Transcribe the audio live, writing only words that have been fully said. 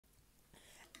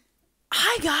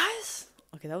guys.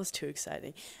 Okay, that was too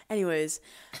exciting. Anyways,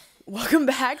 welcome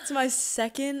back to my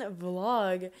second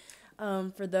vlog.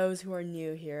 For those who are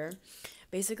new here,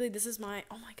 basically this is my,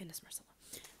 oh my goodness, Marcella.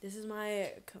 This is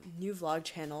my new vlog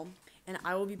channel, and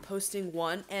I will be posting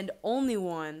one and only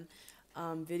one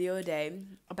video a day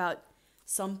about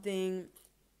something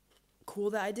cool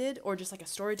that I did, or just like a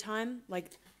story time,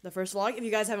 like the first vlog. If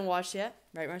you guys haven't watched yet,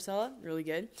 right, Marcella? Really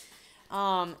good.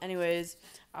 Anyways,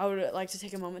 I would like to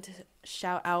take a moment to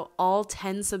shout out all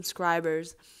 10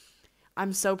 subscribers.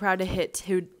 I'm so proud to hit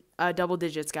double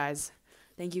digits, guys.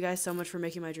 Thank you guys so much for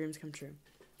making my dreams come true.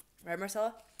 Right,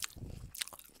 Marcella?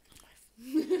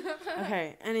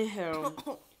 Okay,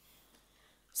 anywho.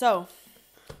 So,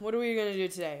 what are we going to do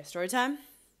today? Story time?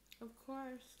 Of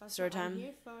course. That's Story what I'm time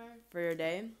here for your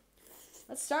day?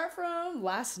 Let's start from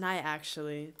last night,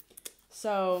 actually.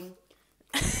 So,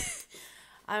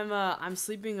 I'm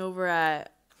sleeping over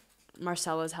at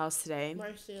Marcella's house today.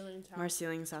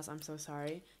 Marceline's house, I'm so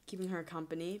sorry. Keeping her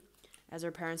company as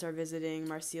her parents are visiting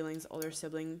Marceline's older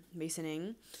sibling,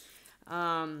 Masoning.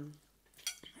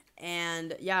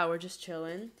 And yeah, we're just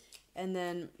chilling. And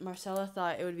then Marcella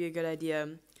thought it would be a good idea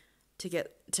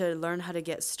to learn how to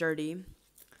get sturdy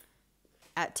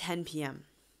at 10 p.m.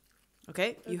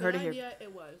 Okay? You heard it here. Idea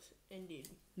it was, indeed.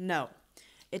 No.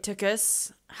 It took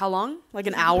us how long? Like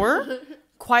an hour?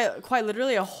 Quite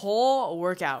literally a whole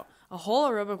workout. A whole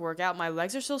aerobic workout. My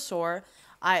legs are still sore.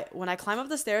 When I climb up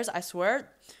the stairs, I swear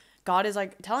God is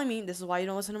like telling me, this is why you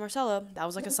don't listen to Marcella. That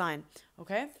was like a sign.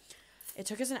 Okay? It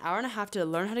took us an hour and a half to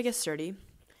learn how to get sturdy.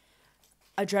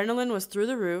 Adrenaline was through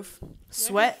the roof.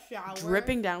 Sweat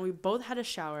dripping down. We both had a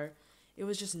shower. It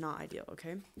was just not ideal,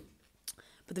 okay?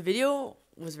 But the video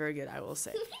was very good, I will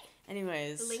say.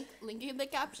 Anyways. Link in the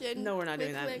caption. No, we're not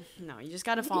doing that. No, you just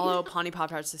got to follow Pawnee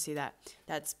Pop-Tarts to see that.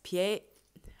 That's how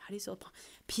do you spell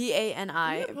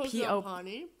P-A-N-I P-O...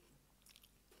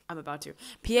 I'm about to.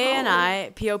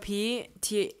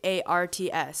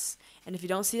 P-A-N-I-P-O-P-T-A-R-T-S. And if you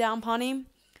don't see that on Pawnee,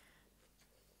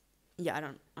 yeah, I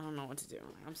don't know what to do.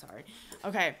 I'm sorry.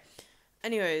 Okay.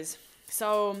 Anyways,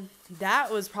 so that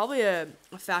was probably a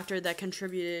factor that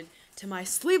contributed to my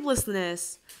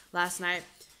sleeplessness last night.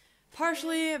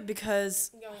 Partially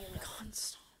because... God,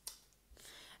 stop.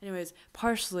 Anyways,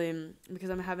 partially because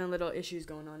I'm having little issues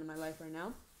going on in my life right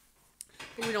now.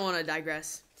 But we don't want to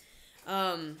digress.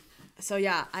 So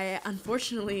yeah, I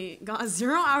unfortunately got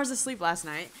 0 hours of sleep last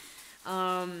night.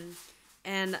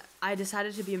 And I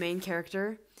decided to be a main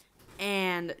character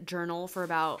and journal for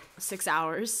about 6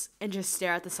 hours and just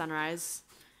stare at the sunrise.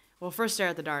 Well, first stare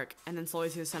at the dark and then slowly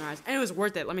see the sunrise. And it was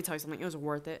worth it. Let me tell you something. It was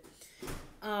worth it.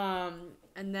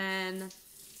 And then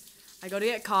I go to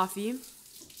get coffee.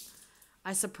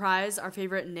 I surprise our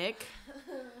favorite Nick.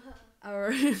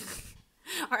 Our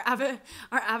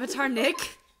avatar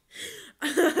Nick.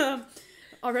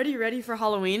 Already ready for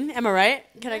Halloween. Am I right?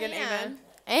 Can I get an amen?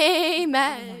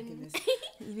 Amen. Oh my goodness.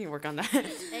 You need to work on that.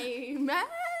 Amen.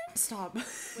 Stop. Wait,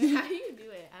 how do you do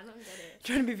it? I don't get it.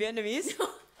 Trying to be Vietnamese?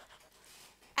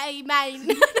 Amen.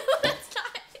 No, that's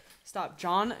not it. Stop.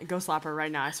 John, go slap her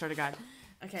right now. I swear to God.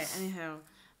 Okay, anyhow.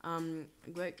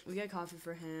 We get coffee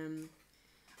for him.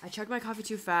 I chugged my coffee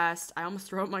too fast. I almost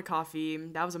threw up my coffee.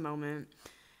 That was a moment.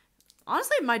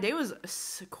 Honestly, my day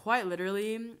was quite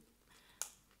literally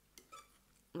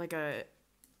like a...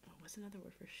 What's another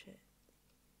word for shit?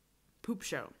 Poop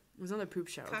show. It was another poop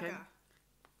show, okay? Caca.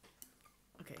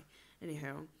 Okay,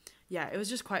 anyhow. Yeah, it was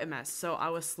just quite a mess. So I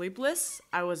was sleepless.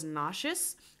 I was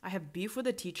nauseous. I have beef with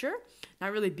a teacher.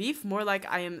 Not really beef, more like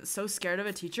I am so scared of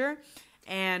a teacher.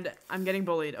 And I'm getting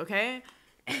bullied, okay?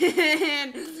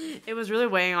 And it was really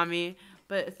weighing on me.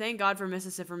 But thank God for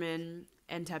Mrs. Sifferman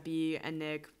and Teppy and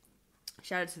Nick.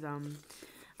 Shout out to them.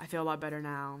 I feel a lot better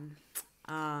now.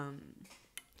 But,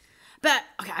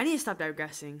 okay, I need to stop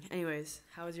digressing. Anyways,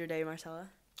 how was your day, Marcella?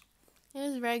 It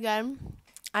was very good.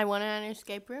 I went on an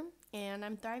escape room, and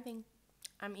I'm thriving.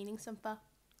 I'm eating some pho.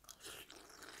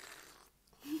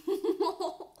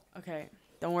 Okay,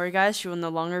 don't worry, guys. She will no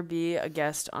longer be a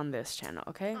guest on this channel,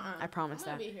 okay? I promise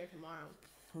that. I'm going to be here tomorrow.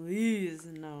 Please,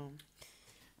 no.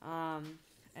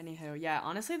 Anywho, yeah,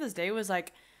 honestly, this day was,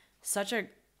 like, such a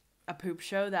poop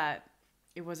show that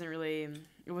it wasn't really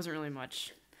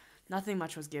much. Nothing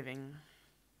much was giving.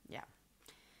 Yeah.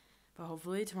 But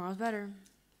hopefully tomorrow's better.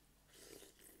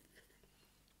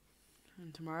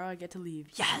 And tomorrow I get to leave.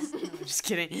 Yes! No, I'm just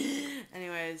kidding.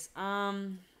 Anyways,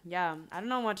 yeah, I don't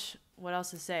know what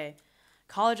else to say.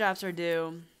 College apps are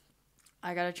due.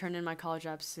 I gotta turn in my college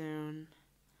apps soon.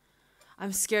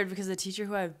 I'm scared because the teacher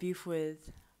who I have beef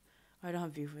with... I don't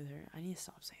have beef with her. I need to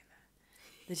stop saying that.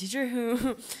 The teacher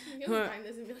who... You're going to find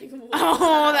this and be like, what?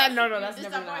 Oh, no, that's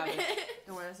never gonna happen.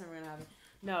 Don't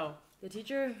No, the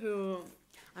teacher who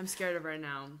I'm scared of right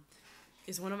now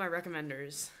is one of my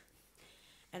recommenders.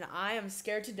 And I am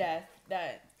scared to death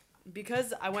that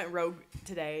because I went rogue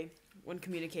today when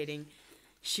communicating,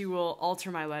 she will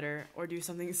alter my letter or do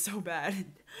something so bad.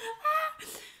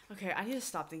 Okay, I need to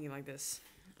stop thinking like this.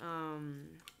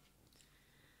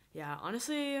 Yeah,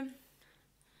 honestly,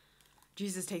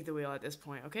 Jesus, take the wheel at this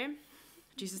point, okay?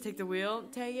 Jesus, take the wheel.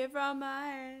 Take it from my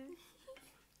hand.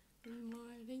 The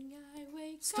morning I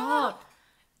wake Stop.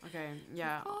 Okay,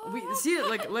 yeah. We see,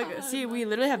 see, we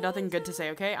literally have nothing good to say,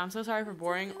 okay? I'm so sorry for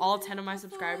boring all 10 of my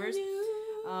subscribers.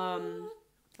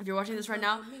 If you're watching this right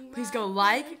now, please go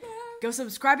like, go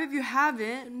subscribe if you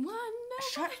haven't.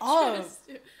 Shut up.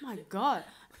 My God.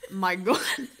 My God.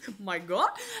 My God.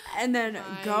 And then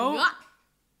go.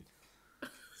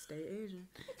 Stay Asian.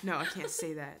 No, I can't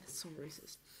say that. It's so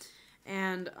racist.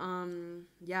 And,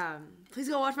 yeah. Please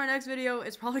go watch my next video.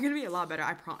 It's probably going to be a lot better.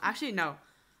 I promise. Actually, no.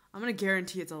 I'm going to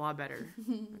guarantee it's a lot better.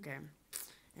 Okay.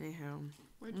 Anywho.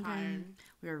 We're tired.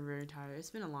 We are very tired. It's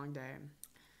been a long day.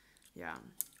 Yeah.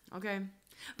 Okay.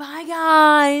 Bye,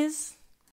 guys.